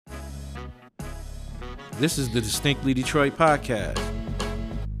This is the Distinctly Detroit podcast,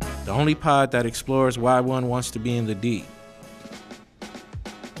 the only pod that explores why one wants to be in the D.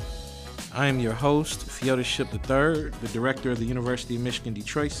 I am your host, Fyodor Ship III, the director of the University of Michigan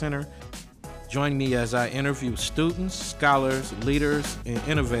Detroit Center. Join me as I interview students, scholars, leaders, and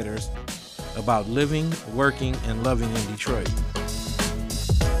innovators about living, working, and loving in Detroit.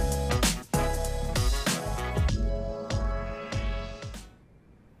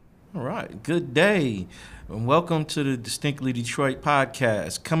 All right, good day, and welcome to the Distinctly Detroit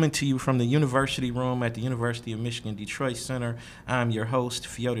podcast, coming to you from the University Room at the University of Michigan Detroit Center. I'm your host,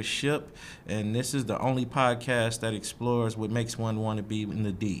 Fyodor Ship, and this is the only podcast that explores what makes one want to be in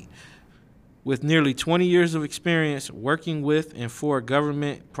the D. With nearly 20 years of experience working with and for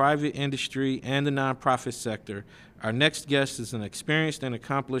government, private industry, and the nonprofit sector, our next guest is an experienced and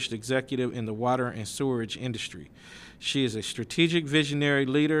accomplished executive in the water and sewerage industry. She is a strategic visionary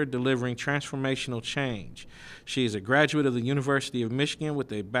leader delivering transformational change. She is a graduate of the University of Michigan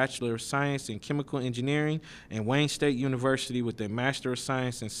with a Bachelor of Science in Chemical Engineering and Wayne State University with a Master of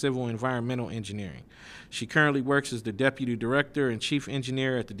Science in Civil Environmental Engineering. She currently works as the Deputy Director and Chief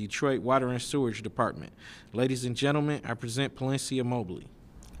Engineer at the Detroit Water and Sewerage Department. Ladies and gentlemen, I present Palencia Mobley.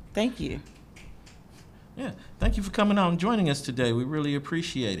 Thank you. Yeah, thank you for coming out and joining us today. We really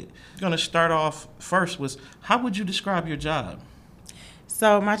appreciate it. I'm going to start off first with, how would you describe your job?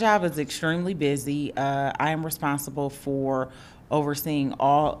 So my job is extremely busy. I am responsible for overseeing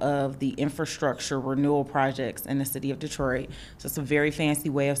all of the infrastructure renewal projects in the city of Detroit. So it's a very fancy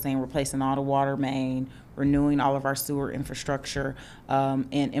way of saying replacing all the water main, renewing all of our sewer infrastructure,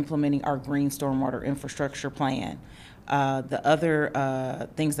 and implementing our green stormwater infrastructure plan. The other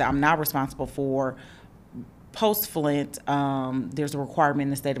things that I'm not responsible for, post-Flint, there's a requirement in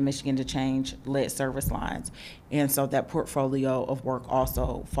the state of Michigan to change lead service lines. And so that portfolio of work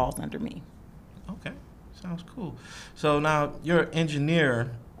also falls under me. Okay, sounds cool. So now you're an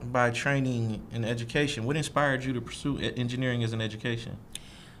engineer by training and education. What inspired you to pursue engineering as an education?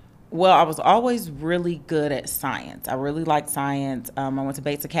 Well, I was always really good at science. I really liked science. I went to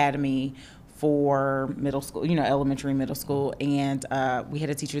Bates Academy for middle school, elementary and middle school. And we had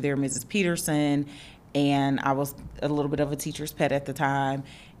a teacher there, Mrs. Peterson, and I was a little bit of a teacher's pet at the time.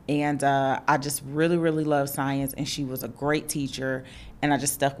 And I just really, really loved science, and she was a great teacher, and I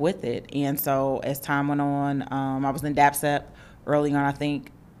just stuck with it. And so as time went on, I was in DAPSEP early on. I think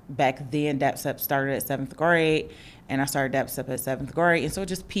back then DAPSEP started at 7th grade, and I started DAPSEP at 7th grade. And so it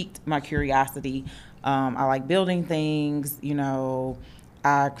just piqued my curiosity. I like building things,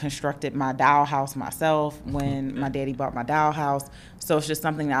 I constructed my doll house myself when my daddy bought my doll house. So it's just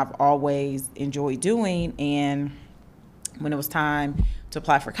something that I've always enjoyed doing. And when it was time to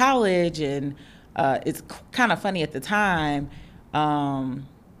apply for college, and it's kind of funny at the time,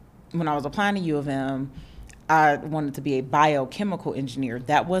 when I was applying to U of M, I wanted to be a biochemical engineer.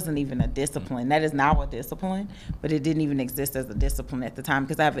 That wasn't even a discipline. That is now a discipline, but it didn't even exist as a discipline at the time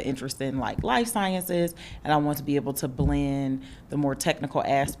because I have an interest in life sciences, and I want to be able to blend the more technical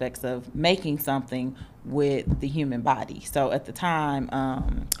aspects of making something with the human body. So at the time,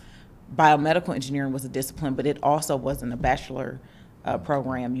 biomedical engineering was a discipline, but it also wasn't a bachelor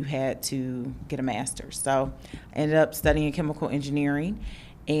program. You had to get a master's. So I ended up studying chemical engineering,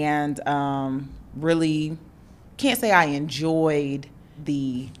 and really can't say I enjoyed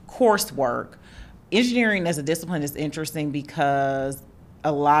the coursework. Engineering as a discipline is interesting because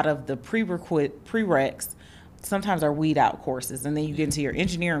a lot of the prereqs sometimes are weed out courses, and then you get into your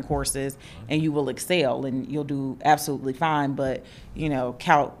engineering courses and you will excel and you'll do absolutely fine, but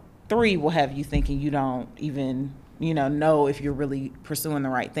Calc 3 will have you thinking you don't even know if you're really pursuing the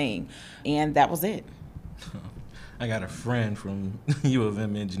right thing. And that was it. I got a friend from U of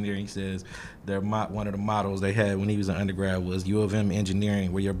M Engineering. He says one of the mottos they had when he was an undergrad was U of M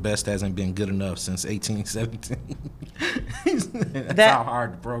Engineering, where your best hasn't been good enough since 1817. That's how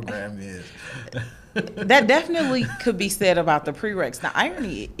hard the program is. That definitely could be said about the prereqs. The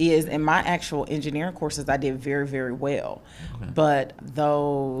irony is, in my actual engineering courses, I did very, very well. Okay. But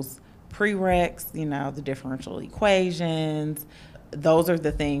those prereqs, the differential equations, those are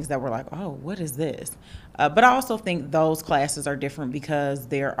the things that were like, oh, what is this? But I also think those classes are different because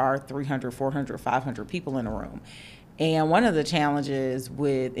there are 300, 400, 500 people in a room. And one of the challenges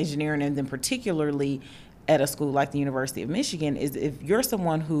with engineering, and then particularly at a school like the University of Michigan, is if you're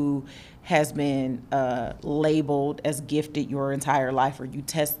someone who has been labeled as gifted your entire life, or you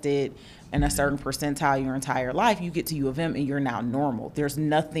tested in a certain percentile your entire life, you get to U of M and you're now normal. There's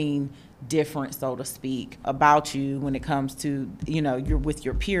nothing different, so to speak, about you when it comes to, you're with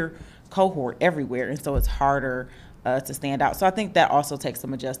your peer cohort everywhere. And so it's harder to stand out. So I think that also takes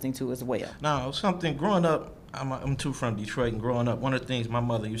some adjusting to as well. Now, something growing up, I'm too from Detroit, and growing up, one of the things my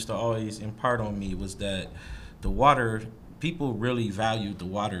mother used to always impart on me was that the water, people really valued the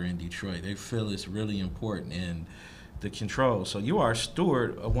water in Detroit. They feel it's really important in the control. So you are a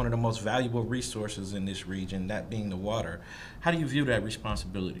steward of one of the most valuable resources in this region, that being the water. How do you view that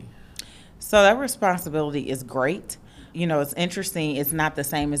responsibility? So that responsibility is great. You know, it's interesting. It's not the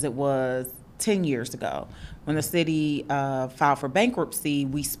same as it was 10 years ago. When the city filed for bankruptcy,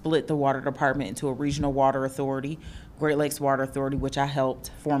 we split the water department into a regional water authority, Great Lakes Water Authority, which I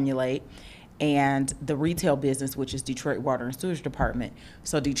helped formulate, and the retail business, which is Detroit Water and Sewage Department.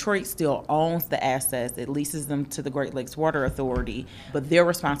 So Detroit still owns the assets. It leases them to the Great Lakes Water Authority, but they're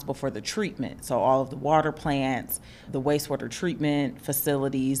responsible for the treatment. So all of the water plants, the wastewater treatment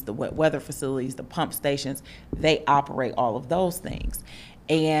facilities, the wet weather facilities, the pump stations, they operate all of those things.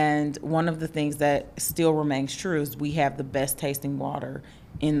 And one of the things that still remains true is we have the best tasting water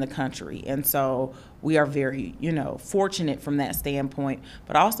in the country. And so we are very, fortunate from that standpoint,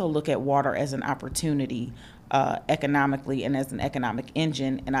 but also look at water as an opportunity economically and as an economic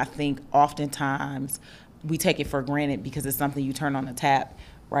engine. And I think oftentimes we take it for granted because it's something you turn on the tap,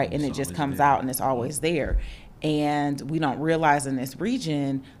 right? And it just comes out and it's always there. And we don't realize in this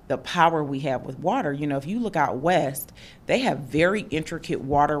region the power we have with water. If you look out west, they have very intricate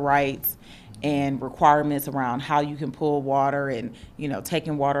water rights and requirements around how you can pull water and,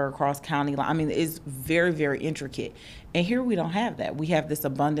 taking water across county line. I mean, it's very, very intricate. And here we don't have that. We have this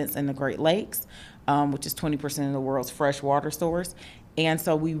abundance in the Great Lakes, which is 20% of the world's fresh water source. And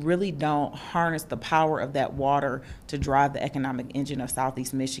so we really don't harness the power of that water to drive the economic engine of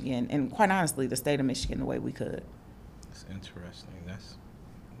Southeast Michigan and, quite honestly, the state of Michigan the way we could. That's interesting.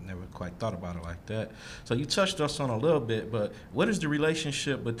 Never quite thought about it like that. So you touched us on a little bit, but what is the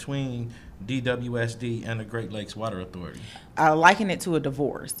relationship between DWSD and the Great Lakes Water Authority? I liken it to a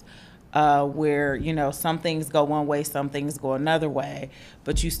divorce. Where, some things go one way, some things go another way,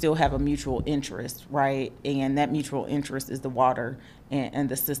 but you still have a mutual interest, right? And that mutual interest is the water and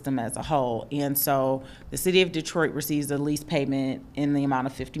the system as a whole. And so the city of Detroit receives a lease payment in the amount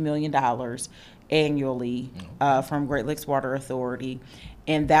of $50 million annually from Great Lakes Water Authority.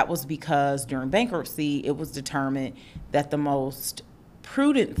 And that was because during bankruptcy, it was determined that the most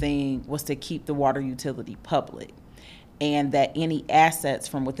prudent thing was to keep the water utility public, and that any assets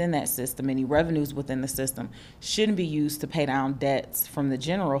from within that system, any revenues within the system, shouldn't be used to pay down debts from the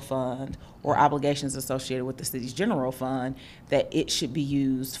general fund or obligations associated with the city's general fund, that it should be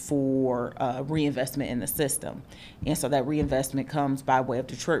used for reinvestment in the system. And so that reinvestment comes by way of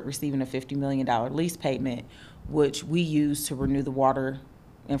Detroit receiving a $50 million lease payment, which we use to renew the water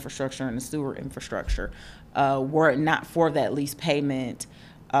infrastructure and the sewer infrastructure. Were it not for that lease payment,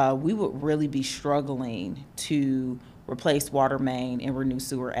 we would really be struggling to replace water main and renew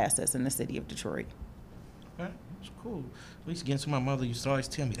sewer assets in the city of Detroit. Okay, that's cool. At least again, my mother used to always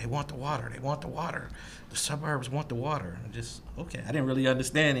tell me, they want the water. The suburbs want the water. I didn't really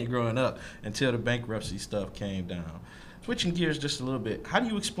understand it growing up until the bankruptcy stuff came down. Switching gears just a little bit, how do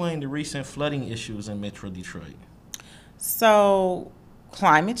you explain the recent flooding issues in Metro Detroit? So,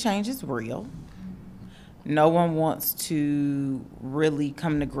 climate change is real. No one wants to really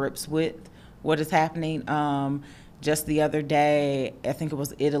come to grips with what is happening. Just the other day, I think it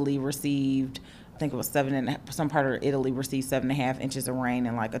was Italy received, some part of Italy received 7.5 inches of rain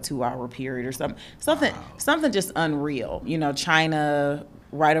in like a 2-hour period or something. Something just unreal. China,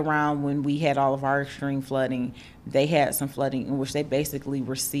 right around when we had all of our extreme flooding, they had some flooding in which they basically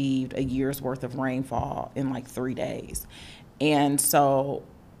received a year's worth of rainfall in like 3 days. And so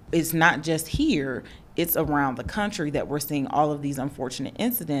it's not just here, it's around the country that we're seeing all of these unfortunate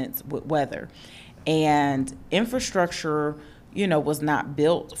incidents with weather. And infrastructure, was not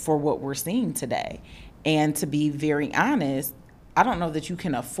built for what we're seeing today. And to be very honest, I don't know that you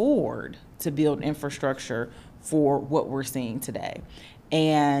can afford to build infrastructure for what we're seeing today.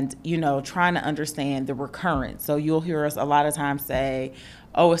 And, trying to understand the recurrence. So you'll hear us a lot of times say,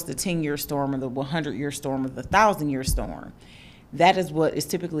 oh, it's the 10-year storm or the 100-year storm or the 1,000-year storm. That is what is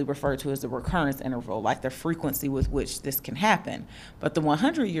typically referred to as the recurrence interval, like the frequency with which this can happen. But the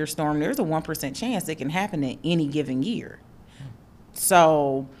 100-year storm, there's a 1% chance it can happen in any given year.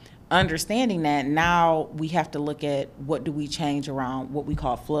 So understanding that, now we have to look at what do we change around what we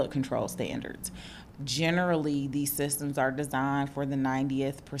call flood control standards. Generally, these systems are designed for the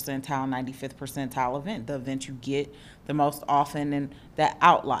 90th percentile, 95th percentile event, the event you get the most often and that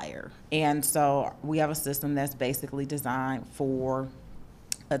outlier. And so we have a system that's basically designed for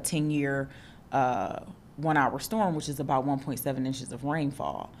a 10-year 1-hour storm, which is about 1.7 inches of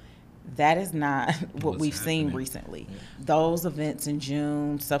rainfall. That is not what What's we've seen happening. recently. Yeah. Those events in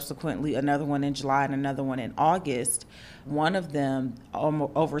June, subsequently another one in July and another one in August, one of them,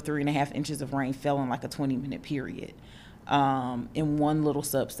 almost over 3.5 inches of rain fell in like a 20-minute period, in one little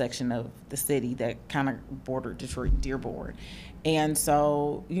subsection of the city that kind of bordered Detroit and Dearborn. And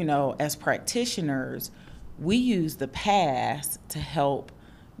so, as practitioners, we use the past to help,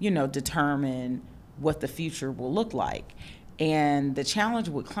 determine what the future will look like. And the challenge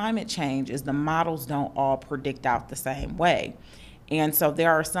with climate change is the models don't all predict out the same way. And so there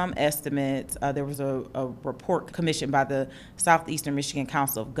are some estimates. There was a report commissioned by the Southeastern Michigan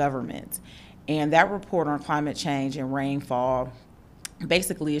Council of Governments. And that report on climate change and rainfall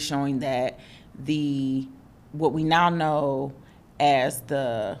basically is showing that what we now know as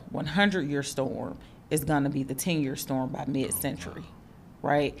the 100-year storm is going to be the 10-year storm by mid-century,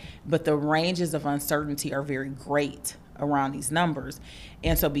 right? But the ranges of uncertainty are very great around these numbers.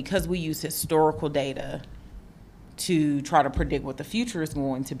 And so because we use historical data to try to predict what the future is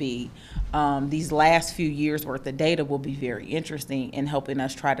going to be, these last few years worth of data will be very interesting in helping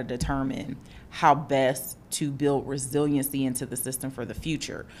us try to determine how best to build resiliency into the system for the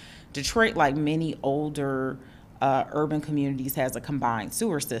future. Detroit, like many older urban communities, has a combined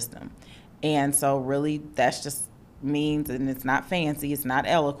sewer system. And so really that's just means, and it's not fancy, it's not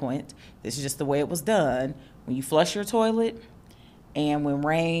eloquent, this is just the way it was done. When you flush your toilet and when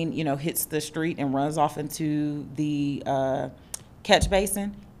rain, hits the street and runs off into the catch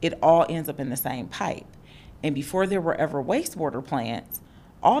basin, it all ends up in the same pipe. And before there were ever wastewater plants,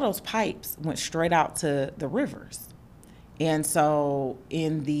 all those pipes went straight out to the rivers. And so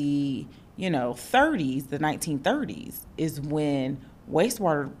in the 30s, the 1930s, is when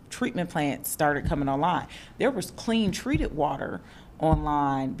wastewater treatment plants started coming online. There was clean treated water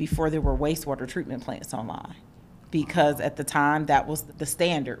online before there were wastewater treatment plants online, because at the time that was the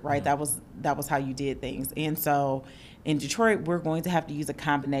standard, right? That was how you did things. And so in Detroit, we're going to have to use a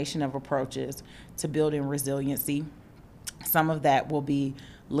combination of approaches to build in resiliency. Some of that will be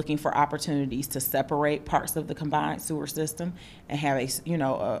looking for opportunities to separate parts of the combined sewer system and have a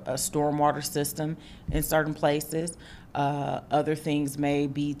stormwater system in certain places. Other things may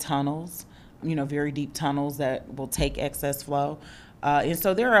be tunnels, very deep tunnels that will take excess flow. And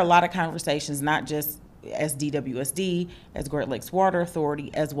so there are a lot of conversations, not just as DWSD, as Great Lakes Water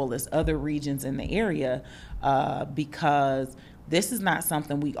Authority, as well as other regions in the area, because this is not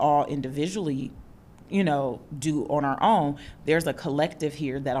something we all individually do on our own. There's a collective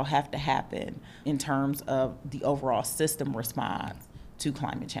here that'll have to happen in terms of the overall system response to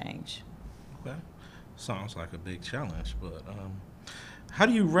climate change. Okay. Sounds like a big challenge, but how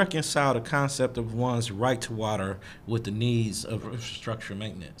do you reconcile the concept of one's right to water with the needs of infrastructure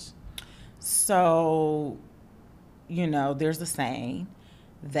maintenance? So, there's a saying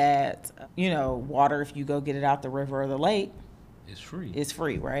that, water, if you go get it out the river or the lake, It's free. it's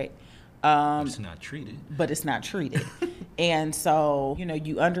free, right? It's not treated. But it's not treated. And so,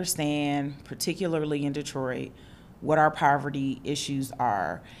 you understand, particularly in Detroit, what our poverty issues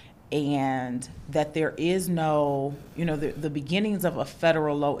are, and that there is no, the beginnings of a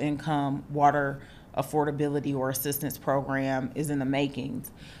federal low-income water affordability or assistance program is in the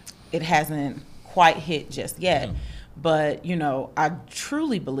makings. It hasn't quite hit just yet. Yeah. But, I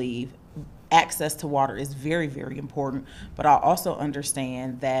truly believe access to water is very, very important. But I also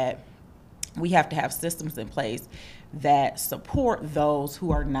understand that we have to have systems in place that support those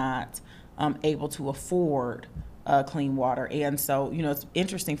who are not able to afford clean water. And so, it's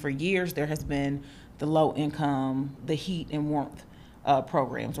interesting, for years there has been the low-income, the heat and warmth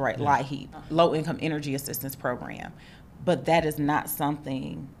programs, right? Yeah. LIHEAP, low-income energy assistance program. But that is not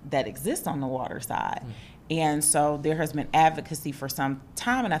something that exists on the water side. And so there has been advocacy for some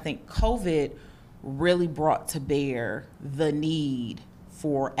time, and I think COVID really brought to bear the need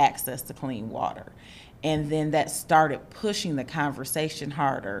for access to clean water. And then that started pushing the conversation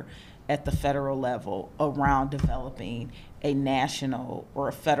harder at the federal level around developing a national or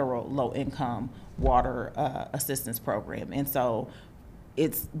a federal low-income water assistance program. And so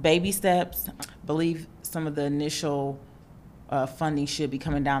it's baby steps. I believe some of the initial funding should be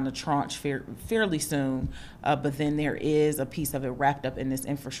coming down the tranche fairly soon, but then there is a piece of it wrapped up in this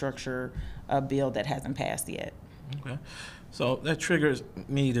infrastructure bill that hasn't passed yet. Okay. So that triggers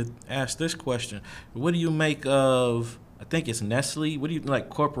me to ask this question. What do you make of, I think it's Nestle, what do you like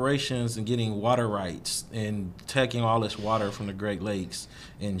corporations and getting water rights and taking all this water from the Great Lakes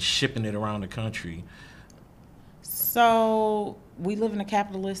and shipping it around the country? So we live in a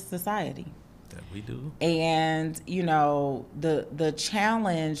capitalist society. That we do. And, the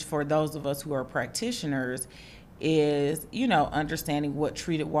challenge for those of us who are practitioners is, understanding what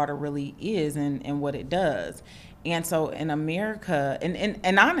treated water really is and what it does. And so in America,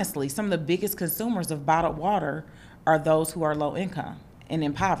 and honestly, some of the biggest consumers of bottled water are those who are low income and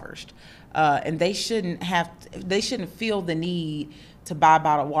impoverished. And they shouldn't feel the need to buy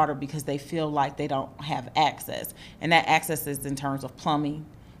bottled water because they feel like they don't have access. And that access is in terms of plumbing,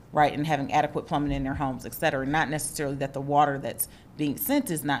 right, and having adequate plumbing in their homes, et cetera. Not necessarily that the water that's being sent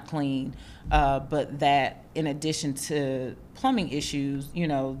is not clean, but that in addition to plumbing issues,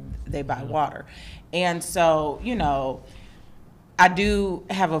 they buy water. And so, I do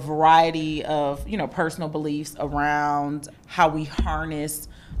have a variety of, personal beliefs around how we harness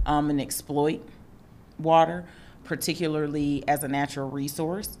and exploit water, particularly as a natural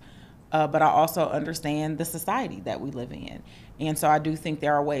resource. But I also understand the society that we live in. And so I do think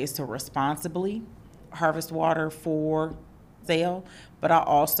there are ways to responsibly harvest water for sale, but I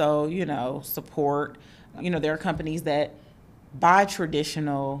also, support, there are companies that buy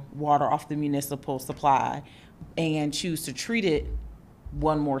traditional water off the municipal supply and choose to treat it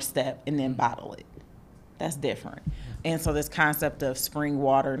one more step and then bottle it. That's different. And so this concept of spring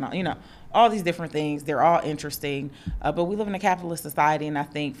water, and all these different things, they're all interesting. But we live in a capitalist society, and I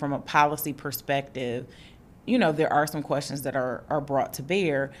think from a policy perspective, there are some questions that are brought to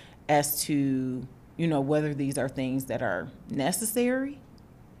bear as to, whether these are things that are necessary,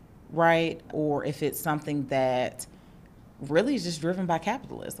 right? Or if it's something that really is just driven by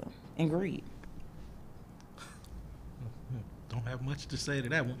capitalism and greed. Don't have much to say to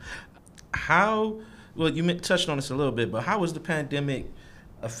that one. Well, you touched on this a little bit, but how has the pandemic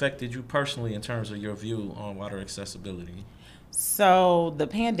affected you personally in terms of your view on water accessibility? So the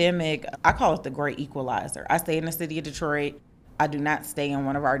pandemic, I call it the great equalizer. I stay in the city of Detroit. I do not stay in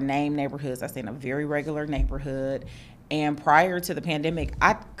one of our named neighborhoods. I stay in a very regular neighborhood. And prior to the pandemic,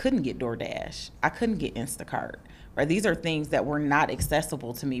 I couldn't get DoorDash. I couldn't get Instacart. Right? These are things that were not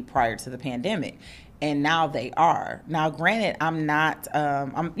accessible to me prior to the pandemic. And now they are. Now, granted, I'm not,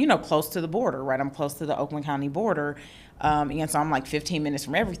 I'm close to the border, right? I'm close to the Oakland County border. And so I'm like 15 minutes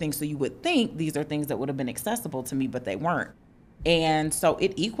from everything. So you would think these are things that would have been accessible to me, but they weren't. And so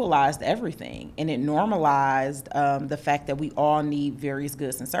it equalized everything, and it normalized the fact that we all need various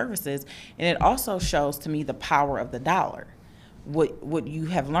goods and services. And it also shows to me the power of the dollar. What you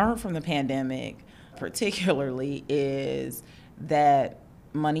have learned from the pandemic particularly is that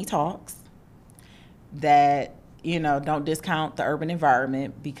money talks, that, don't discount the urban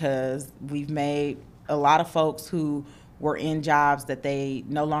environment, because we've made a lot of folks who were in jobs that they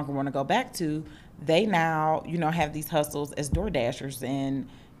no longer want to go back to, they now, have these hustles as DoorDashers and,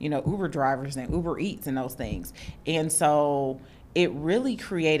 Uber drivers and Uber Eats and those things. And so it really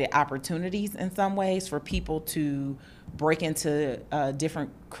created opportunities in some ways for people to break into different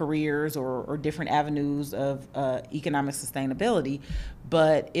careers or different avenues of economic sustainability.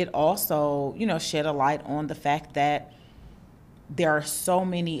 But it also, shed a light on the fact that there are so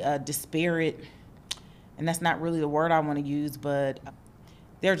many disparate, and that's not really the word I want to use, but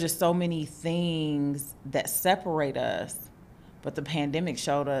there are just so many things that separate us. But the pandemic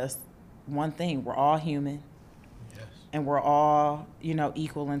showed us one thing: we're all human. Yes. And we're all,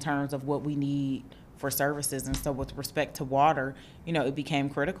 equal in terms of what we need for services. And so with respect to water, it became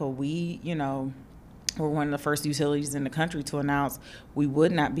critical. We, were one of the first utilities in the country to announce we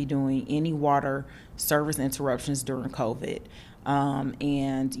would not be doing any water service interruptions during COVID.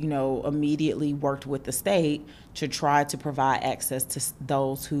 And immediately worked with the state to try to provide access to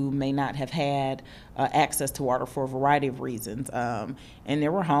those who may not have had access to water for a variety of reasons. And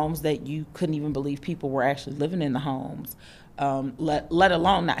there were homes that you couldn't even believe people were actually living in the homes, let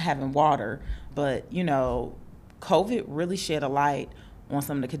alone not having water. But, COVID really shed a light on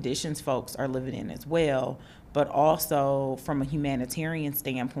some of the conditions folks are living in as well, but also from a humanitarian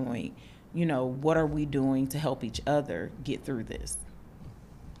standpoint, what are we doing to help each other get through this?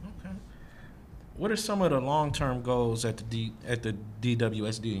 Okay. What are some of the long-term goals at the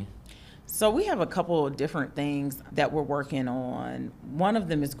DWSD? So we have a couple of different things that we're working on. One of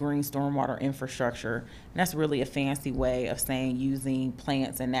them is green stormwater infrastructure, and that's really a fancy way of saying using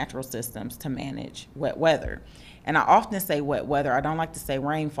plants and natural systems to manage wet weather. And I often say wet weather. I don't like to say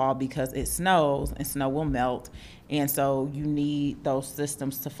rainfall because it snows and snow will melt. And so you need those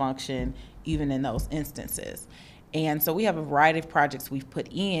systems to function even in those instances. And so we have a variety of projects we've put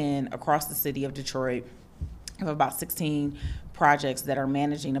in across the city of Detroit. We have about 16 projects that are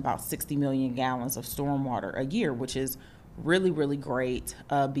managing about 60 million gallons of stormwater a year, which is really, really great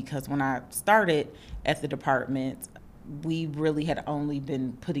because when I started at the department, we really had only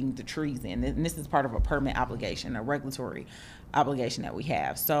been putting the trees in. And this is part of a permit obligation, a regulatory obligation that we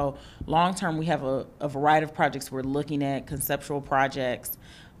have. So long term, we have a variety of projects we're looking at, conceptual projects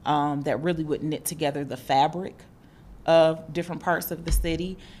that really would knit together the fabric of different parts of the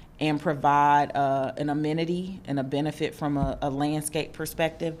city and provide an amenity and a benefit from a landscape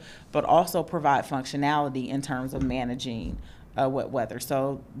perspective, but also provide functionality in terms of managing wet weather.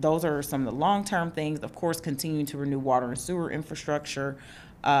 So those are some of the long-term things. Of course, continuing to renew water and sewer infrastructure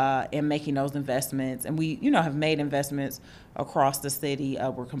and making those investments. And we, have made investments across the city.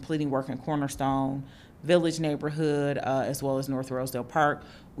 We're completing work in Cornerstone Village neighborhood, as well as North Rosedale Park.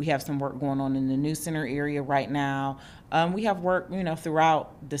 We have some work going on in the New Center area right now. We have work,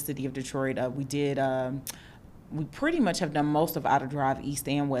 throughout the city of Detroit. We pretty much have done most of Outer Drive, East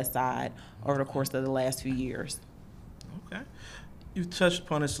and West Side, over the course of the last few years. Okay. You touched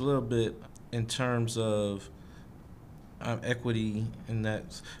upon this a little bit in terms of equity, and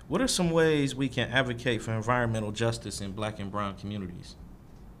that. What are some ways we can advocate for environmental justice in Black and brown communities?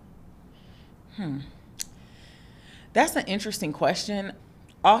 That's an interesting question.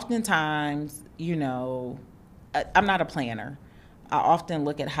 Oftentimes, I'm not a planner. I often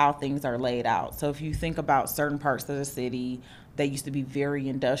look at how things are laid out. So if you think about certain parts of the city that used to be very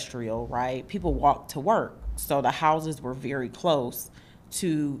industrial, right? People walked to work. So the houses were very close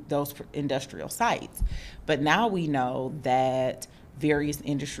to those industrial sites. But now we know that various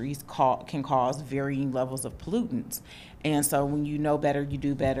industries can cause varying levels of pollutants. And so when you know better, you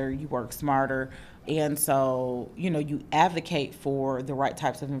do better, you work smarter. And so, you advocate for the right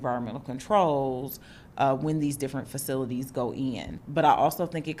types of environmental controls when these different facilities go in. But I also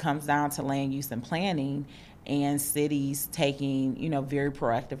think it comes down to land use and planning and cities taking, very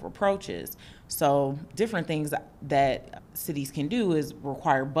proactive approaches. So different things that cities can do is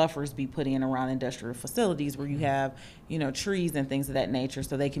require buffers be put in around industrial facilities where you have, trees and things of that nature,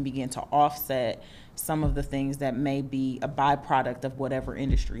 so they can begin to offset some of the things that may be a byproduct of whatever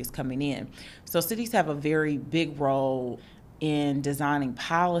industry is coming in. So cities have a very big role in designing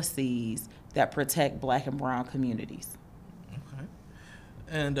policies that protect Black and brown communities. Okay.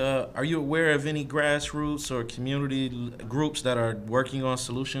 And are you aware of any grassroots or community groups that are working on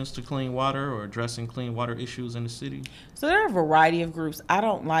solutions to clean water or addressing clean water issues in the city? So there are a variety of groups. I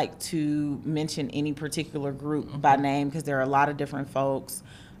don't like to mention any particular group by name because there are a lot of different folks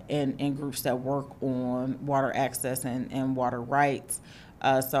and groups that work on water access and water rights.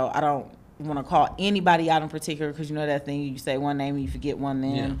 So I don't want to call anybody out in particular because that thing, you say one name and you forget one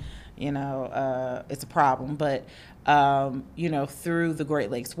name. Yeah. It's a problem. But, through the Great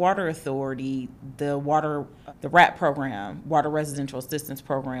Lakes Water Authority, the WRAP program, Water Residential Assistance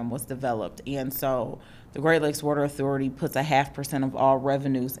Program, was developed. And so the Great Lakes Water Authority puts 0.5% of all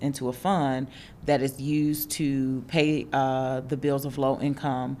revenues into a fund that is used to pay the bills of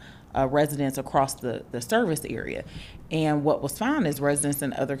low-income residents across the service area. And what was found is residents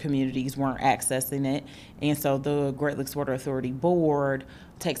in other communities weren't accessing it. And so the Great Lakes Water Authority Board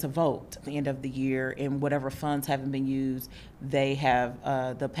takes a vote at the end of the year, and whatever funds haven't been used, they have,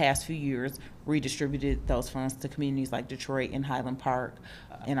 the past few years, redistributed those funds to communities like Detroit and Highland Park,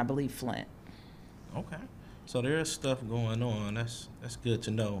 and I believe Flint. Okay. So there is stuff going on. That's good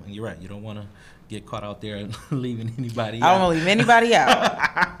to know. And you're right. You don't want to get caught out there leaving anybody out. I don't want to leave anybody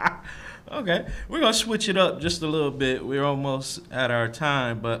out. Okay. We're going to switch it up just a little bit. We're almost at our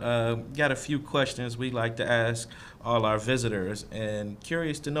time, but got a few questions we like to ask all our visitors. And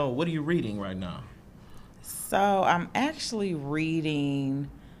curious to know, what are you reading right now? So I'm actually reading,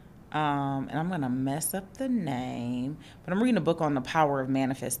 and I'm going to mess up the name, but I'm reading a book on the power of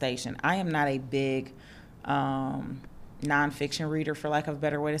manifestation. I am not a big nonfiction reader, for lack of a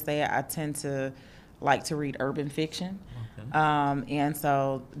better way to say it. I tend to like to read urban fiction. Okay. And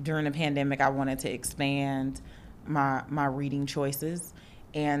so during the pandemic, I wanted to expand my reading choices.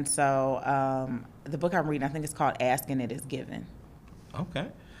 And so the book I'm reading, I think it's called Ask and It Is Given. Okay.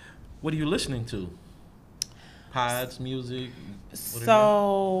 What are you listening to? Pods, music?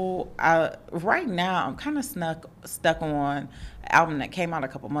 So right now, I'm kind of stuck on an album that came out a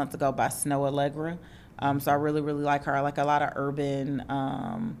couple months ago by Snow Allegra. So I really, really like her. I like a lot of urban,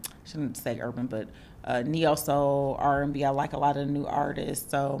 shouldn't say urban, but neo soul, R&B. I like a lot of the new artists.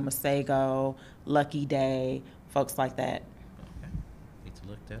 So Masego, Lucky Day, folks like that. Okay, need to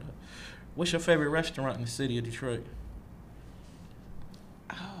look that up. What's your favorite restaurant in the city of Detroit?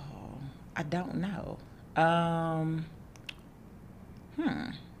 Oh, I don't know.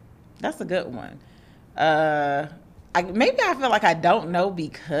 That's a good one. Maybe I feel like I don't know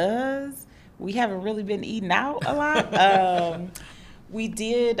because we haven't really been eating out a lot. We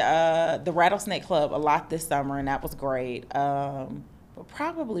did the Rattlesnake Club a lot this summer, and that was great. But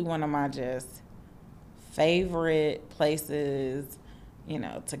probably one of my just favorite places,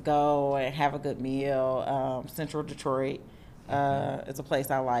 to go and have a good meal. Central Detroit is a place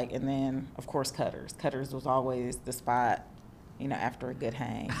I like. And then, of course, Cutters. Cutters was always the spot, after a good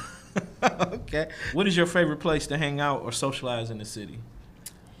hang. Okay. What is your favorite place to hang out or socialize in the city?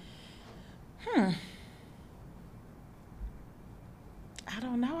 I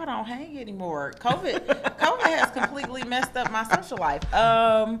don't know. I don't hang anymore. COVID has completely messed up my social life.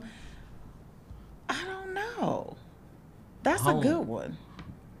 I don't know. That's Home. A good one.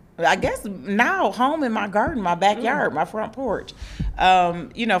 I guess now home in my garden, my backyard, my front porch.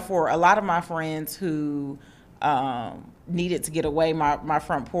 For a lot of my friends who needed to get away, my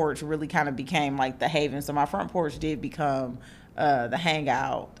front porch really kind of became like the haven. So my front porch did become the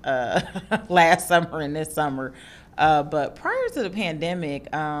hangout last summer and this summer. But prior to the pandemic,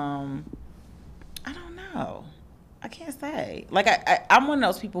 I don't know. I can't say. Like I'm one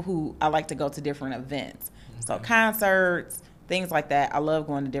of those people who I like to go to different events. Okay. So concerts, things like that. I love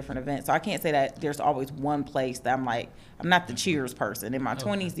going to different events. So I can't say that there's always one place that I'm like, I'm not the Cheers person. In my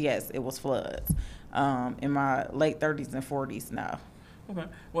 20s, yes, it was Floods. In my late 30s and 40s, no. Okay.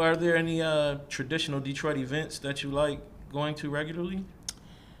 Well, are there any traditional Detroit events that you like going to regularly?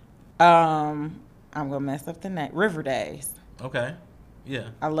 I'm going to mess up the name. River Days. Okay. Yeah.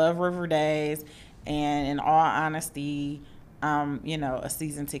 I love River Days. And in all honesty, a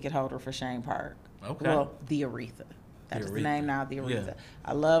season ticket holder for Shane Park. Okay. Well, the Aretha. That is the name now, the Aretha. Yeah.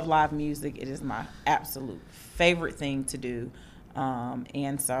 I love live music. It is my absolute favorite thing to do.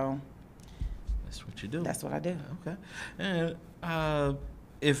 And so that's what you do. That's what I do. Okay. And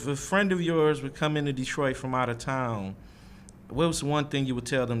if a friend of yours would come into Detroit from out of town, what was one thing you would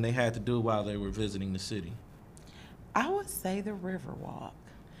tell them they had to do while they were visiting the city? I would say the Riverwalk.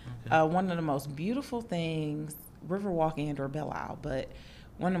 Okay. One of the most beautiful things, Riverwalk and/or Belle Isle, but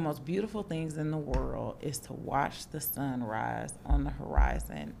one of the most beautiful things in the world is to watch the sun rise on the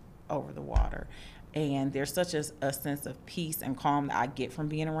horizon over the water. And there's such a sense of peace and calm that I get from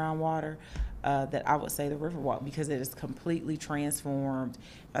being around water that I would say the Riverwalk, because it is completely transformed.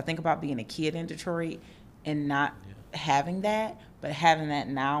 If I think about being a kid in Detroit and not having that, but having that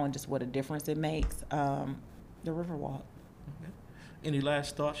now and just what a difference it makes, the Riverwalk. Okay. Any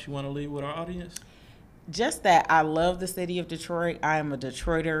last thoughts you want to leave with our audience? Just that I love the city of Detroit. I am a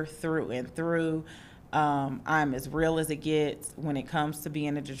Detroiter through and through. I'm as real as it gets when it comes to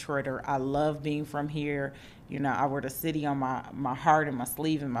being a Detroiter. I love being from here. I wear the city on my heart and my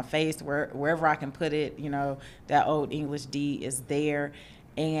sleeve and my face, wherever I can put it. That old English D is there.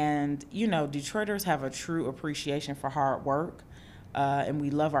 And, Detroiters have a true appreciation for hard work, and we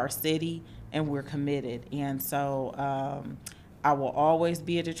love our city, and we're committed. And so I will always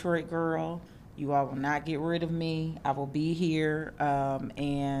be a Detroit girl. You all will not get rid of me. I will be here.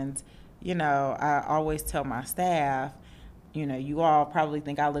 And, I always tell my staff, you all probably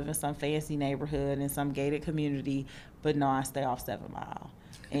think I live in some fancy neighborhood in some gated community, but no, I stay off 7 Mile.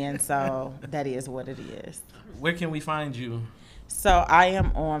 And so that is what it is. Where can we find you? So I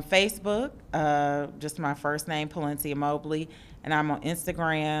am on Facebook, just my first name, Palencia Mobley, and I'm on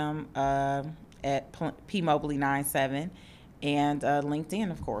Instagram at pmobley97, and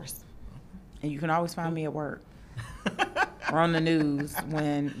LinkedIn, of course. And you can always find me at work or on the news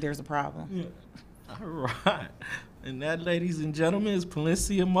when there's a problem. Yeah. All right. And that, ladies and gentlemen, is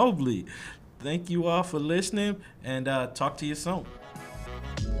Palencia Mobley. Thank you all for listening, and talk to you soon.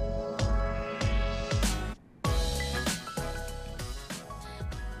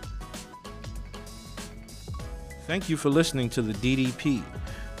 Thank you for listening to the DDP.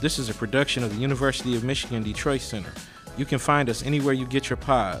 This is a production of the University of Michigan Detroit Center. You can find us anywhere you get your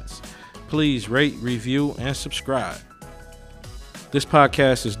pods. Please rate, review, and subscribe. This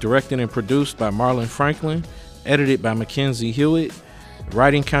podcast is directed and produced by Marlon Franklin, edited by Mackenzie Hewitt,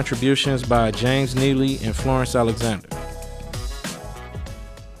 writing contributions by James Neely and Florence Alexander.